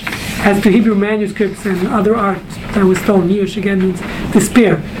Yush as to Hebrew manuscripts and other art that was stolen. Yush again means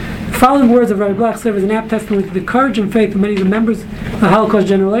despair. The following words of Rabbi Bleich serve as an apt testimony to the courage and faith of many of the members of the Holocaust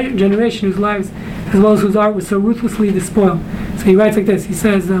generation whose lives as well as whose art was so ruthlessly despoiled. So he writes like this. He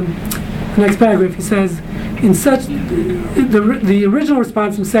says, the next paragraph, he says, in such, the original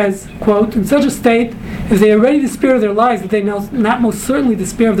response says, quote, in such a state, if they already despair of their lives, that they not most certainly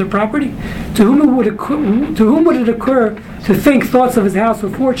despair of their property? To whom would it occur to think thoughts of his house or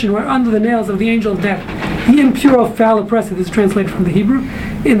fortune were under the nails of the angel of death, the impure, foul, oppressive, is translated from the Hebrew,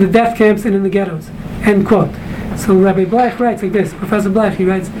 in the death camps and in the ghettos, end quote. So Rabbi Bleich writes like this, Professor Bleich, he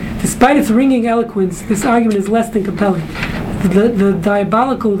writes, despite its ringing eloquence, this argument is less than compelling. The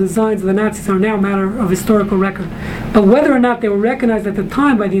diabolical designs of the Nazis are now a matter of historical record. But whether or not they were recognized at the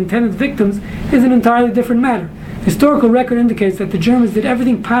time by the intended victims is an entirely different matter. The historical record indicates that the Germans did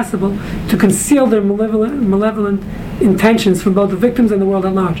everything possible to conceal their malevolent intentions from both the victims and the world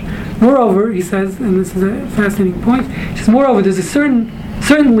at large. Moreover, he says, and this is a fascinating point, he says, moreover, there's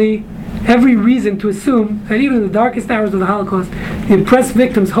certainly every reason to assume that even in the darkest hours of the Holocaust, the oppressed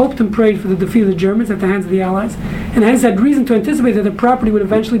victims hoped and prayed for the defeat of the Germans at the hands of the Allies, and hence had reason to anticipate that their property would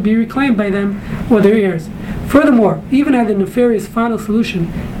eventually be reclaimed by them or their heirs. Furthermore, even had the nefarious final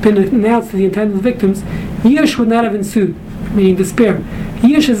solution been announced to the intended victims, Yush would not have ensued, meaning despair.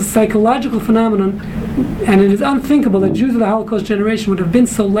 Yush is a psychological phenomenon, and it is unthinkable that Jews of the Holocaust generation would have been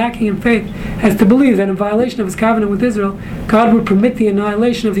so lacking in faith as to believe that in violation of his covenant with Israel, God would permit the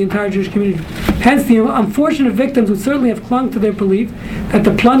annihilation of the entire Jewish community. Hence, the unfortunate victims would certainly have clung to their belief that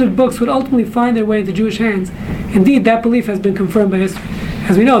the plundered books would ultimately find their way into Jewish hands. Indeed, that belief has been confirmed by history.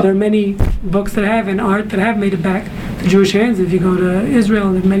 As we know, there are many books that have, and art that have made it back to Jewish hands. If you go to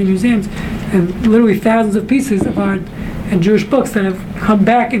Israel, there are many museums, and literally thousands of pieces of art and Jewish books that have come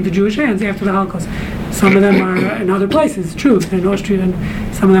back into Jewish hands after the Holocaust. Some of them are in other places, true, in Austria, and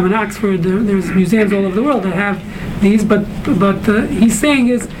some of them in Oxford. There's museums all over the world that have these, but he's saying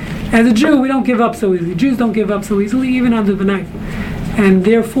is, as a Jew, we don't give up so easily. Jews don't give up so easily, even under the knife, and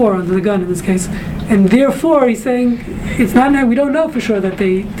therefore, under the gun in this case, and therefore he's saying, it's not, we don't know for sure that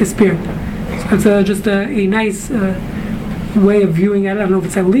they disappeared. So That's just a nice way of viewing it. I don't know if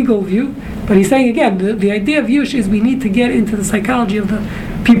it's a legal view, but he's saying again, the idea of Yush is we need to get into the psychology of the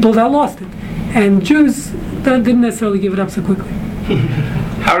people that lost it. And Jews didn't necessarily give it up so quickly.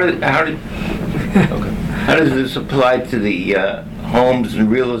 How does this apply to the homes and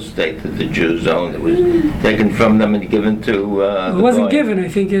real estate that the Jews owned that was taken from them and given to It wasn't given. I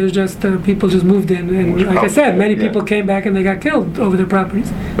think it was just people just moved in, and like I said, many people came back and they got killed over their properties.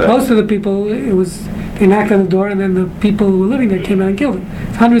 Right. Most of the people, they knocked on the door, and then the people who were living there came out and killed them.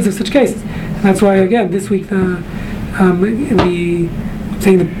 Hundreds of such cases. And that's why, again, this week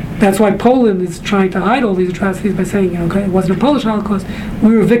that's why Poland is trying to hide all these atrocities by saying, okay, it wasn't a Polish Holocaust.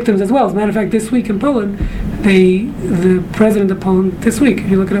 We were victims as well. As a matter of fact, this week in Poland, the president of Poland, this week, if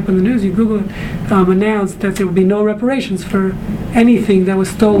you look it up in the news, you Google it, announced that there would be no reparations for anything that was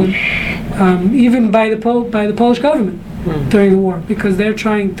stolen, even by the Polish government during the war, because they're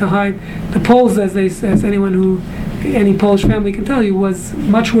trying to hide. The Poles, as any Polish family can tell you, was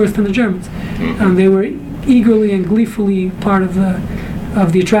much worse than the Germans. They were eagerly and gleefully part of the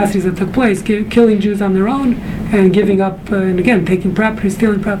atrocities that took place, killing Jews on their own and giving up, and again, taking properties,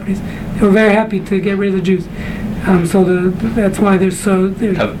 stealing properties. They were very happy to get rid of the Jews. That's why they're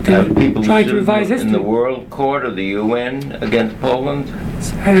people trying to revise history. in the World Court or the UN against Poland?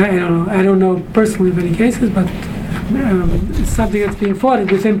 I don't know. I don't know personally of any cases, but it's something that's being fought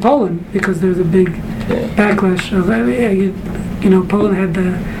within Poland because there's a big backlash of, Poland had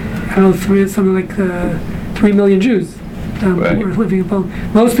something like 3 million Jews. Right. Were living in Poland.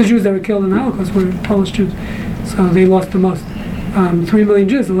 Most of the Jews that were killed in the Holocaust were Polish Jews, so they lost the most. 3 million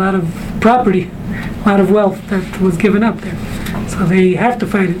Jews, a lot of property, a lot of wealth that was given up there. So they have to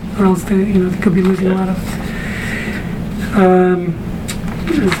fight it, or else they could be losing a lot of.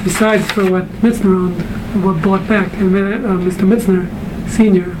 Besides for what Mitzner owned, what bought back, and Mr. Mitzner,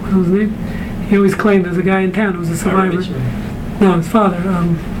 Senior, what was his name? He always claimed there's a guy in town who was a survivor. No, his father.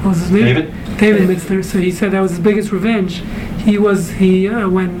 What was his name? David Mitzner. So he said that was his biggest revenge. When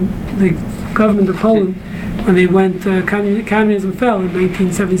the government of Poland, when they went, communism fell in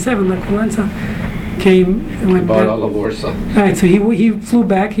 1977, Lech Walesa came. Bought all of Warsaw. Right, so he flew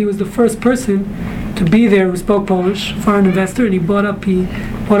back. He was the first person to be there who spoke Polish, foreign investor, and he bought up,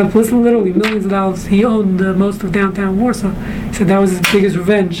 listen, literally millions of dollars. He owned most of downtown Warsaw. He said that was his biggest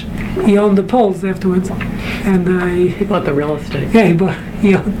revenge. He owned the Poles afterwards, and he bought the real estate. Yeah,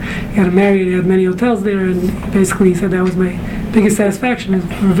 he had a Marriott. He had many hotels there, and basically he said that was my biggest satisfaction, is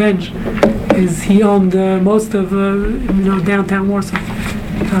revenge. Is he owned most of downtown Warsaw.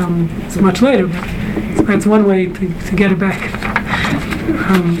 It's much later, but that's one way to get it back.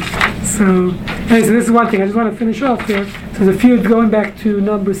 So this is one thing. I just want to finish off here. So the feud going back to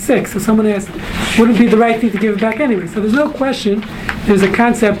number 6. So someone asked, wouldn't it be the right thing to give it back anyway? So there's no question. There's a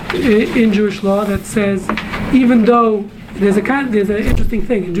concept in Jewish law that says, even though there's an interesting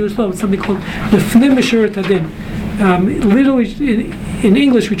thing in Jewish law, it's something called lefnim meshurat hadin. Literally, in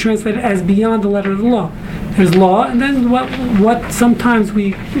English, we translate it as beyond the letter of the law. There's law, and then what sometimes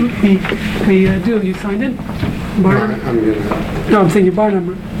we do. You signed in? I'm saying your bar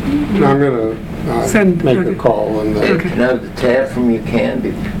number. No, I'm going to make a call. And Can I have the tab from your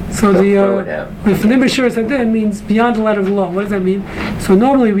candy? So the lefnim meshurat hadin means beyond the letter of the law. What does that mean? So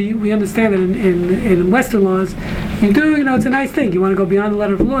normally we understand that in Western laws, you do, it's a nice thing. You want to go beyond the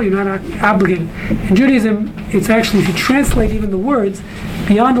letter of the law, you're not obligated. In Judaism, it's actually, if you translate even the words,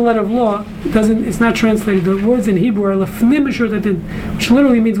 beyond the letter of law, it's not translated. The words in Hebrew are lefnim meshurat hadin, which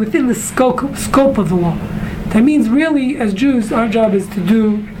literally means within the scope of the law. That means really, as Jews, our job is to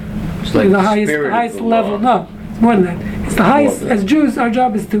do the highest level. No, it's more than that. It's the highest. As Jews, our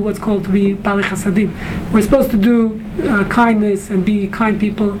job is to what's called to be balei chasadim. We're supposed to do kindness and be kind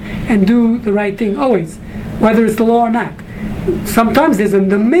people and do the right thing always, whether it's the law or not. Sometimes there's the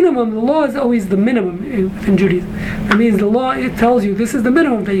minimum. The law is always the minimum in Judaism. That means the law, it tells you this is the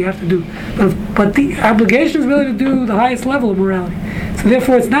minimum that you have to do. But the obligation is really to do the highest level of morality. So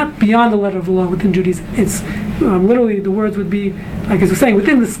therefore, it's not beyond the letter of the law within Judaism. It's literally, the words would be, like as we're saying,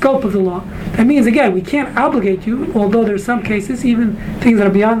 within the scope of the law. That means, again, we can't obligate you, although there are some cases, even things that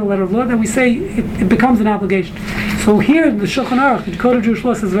are beyond the letter of the law, that we say it becomes an obligation. So here, the Shulchan Aruch, the Code of Jewish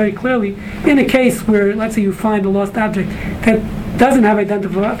Law, says very clearly, in a case where, let's say you find a lost object that doesn't have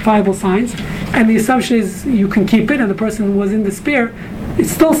identifiable signs, and the assumption is you can keep it, and the person was in despair, it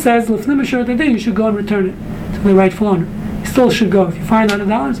still says, lefnim meshurat hadin, you should go and return it to the rightful owner. You still should go. If you find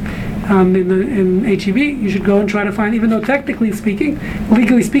 $100, in HEB, you should go and try to find, even though technically speaking,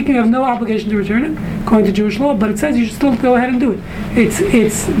 legally speaking, you have no obligation to return it according to Jewish law, but it says you should still go ahead and do it.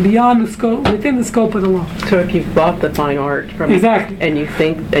 It's beyond the scope, within the scope of the law. So if you've bought the fine art from Exactly. and you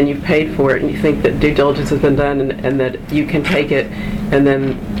think, and you've paid for it, and you think that due diligence has been done, and that you can take it, and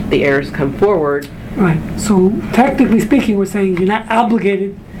then the heirs come forward, Right. So technically speaking, we're saying you're not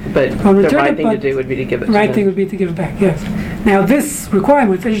obligated. but Well, the return right it, thing to but do would be to give it The to right them. thing would be to give it back, yes. Now this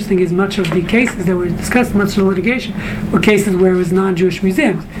requirement, what's interesting is much of the cases that were discussed, much of the litigation, were cases where it was non-Jewish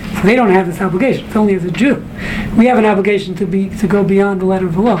museums. So they don't have this obligation. It's only as a Jew. We have an obligation to go beyond the letter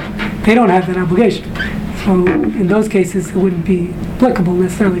of the law. They don't have that obligation. So in those cases, it wouldn't be applicable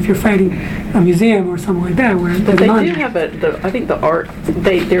necessarily if you're fighting a museum or something like that. Where But they do non-Jewish. have I think the art,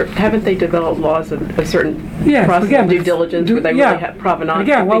 haven't they developed laws of a certain Yes, process again, of due diligence where they yeah. really have provenance?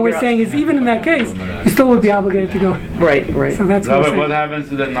 Again, to what we're figure out- saying is even in that case, you still would be obligated to go. Right, right. So that's what we're Robert, what saying. happens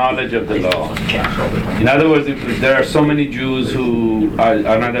to the knowledge of the law? In other words, if there are so many Jews who are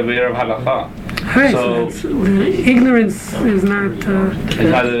not aware of halakha, Right, so so ignorance is not it's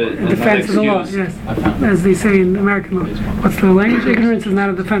not a an defense of the law, excuse. yes. As they say in American law. What's the language? Ignorance is not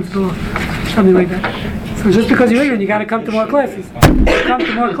a defense of the law. Something like that. So just because you're ignorant, you got to come to more classes. Come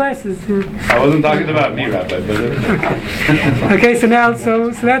to more classes. I wasn't talking about me, Rabbi, but Okay, so now, so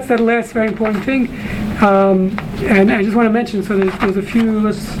that's the last very important thing. And I just want to mention, so there's a few,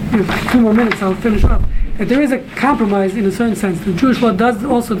 2 more minutes, I'll finish up. That there is a compromise in a certain sense. The Jewish law does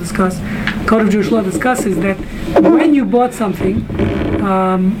also discuss, Code of Jewish Law discusses that when you bought something,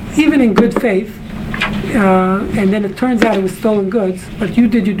 even in good faith, and then it turns out it was stolen goods, but you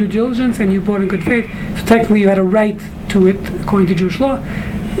did your due diligence and you bought in good faith, so technically you had a right to it according to Jewish law.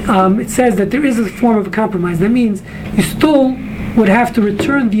 It says that there is a form of a compromise. That means you still would have to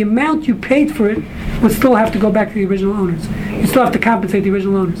return the amount you paid for it, would still have to go back to the original owners. You still have to compensate the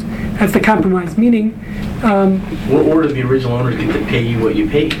original owners. That's the compromise. Meaning, Or do the original owners get to pay you what you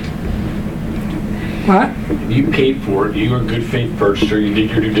paid? what? You paid for it, you were a good faith purchaser, you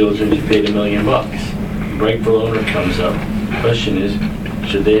did your due diligence, you paid $1 million. Rightful owner comes up. Question is,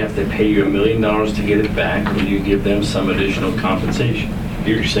 should they have to pay you $1 million to get it back, or do you give them some additional compensation?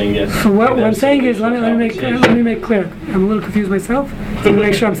 You're saying yes. So what I'm saying is, let me make clear. I'm a little confused myself. So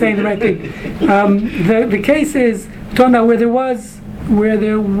make sure I'm saying the right thing. The case is talking about where there was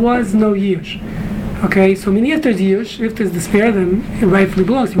no Yush. Okay, so meaning if there's Yush, if there's despair, then it rightfully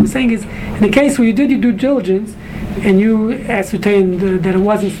belongs to you. What I'm saying is, in the case where you did your due diligence and you ascertained that it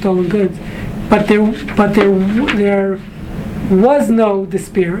wasn't stolen goods, but there was no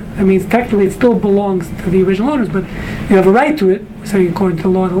despair. That means technically it still belongs to the original owners, but you have a right to it, saying according to the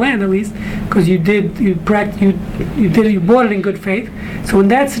law of the land at least, because you bought it in good faith. So in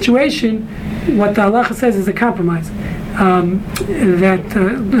that situation, what the halacha says is a compromise. It's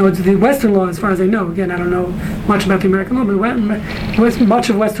the Western law, as far as I know. Again, I don't know much about the American law, but much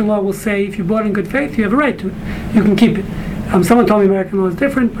of Western law will say if you bought it in good faith, you have a right to it. You can keep it. Someone told me American law is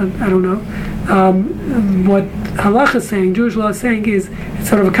different, but I don't know. What halacha is saying, Jewish law is saying, is it's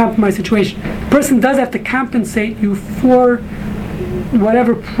sort of a compromise situation. The person does have to compensate you for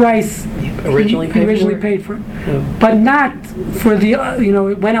whatever price Originally paid for it, but not for the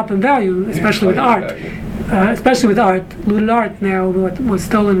it went up in value, especially with art. Especially with art, looted art now, what was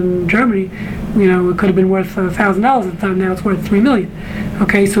stolen in Germany, it could have been worth $1,000 at the time. Now it's worth $3 million.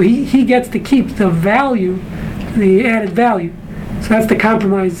 Okay, so he gets to keep the value, the added value. So that's the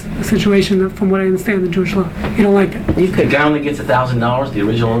compromise situation, from what I understand in Jewish law. You don't like that. The guy only gets $1,000. The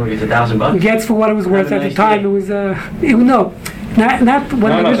original owner gets $1,000. He gets for what it was worth Have a at the nice time. day. It was not what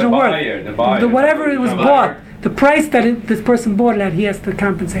the original worth. the buyer. Whatever it was bought, the price that this person bought it at, he has to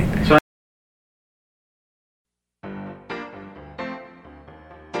compensate.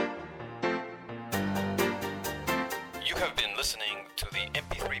 You have been listening to the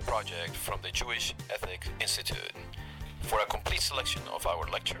MP3 project from the Jewish Ethics Institute. For a complete selection of our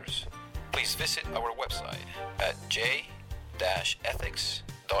lectures, please visit our website at j-ethics.org.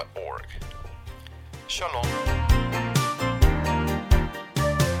 Shalom.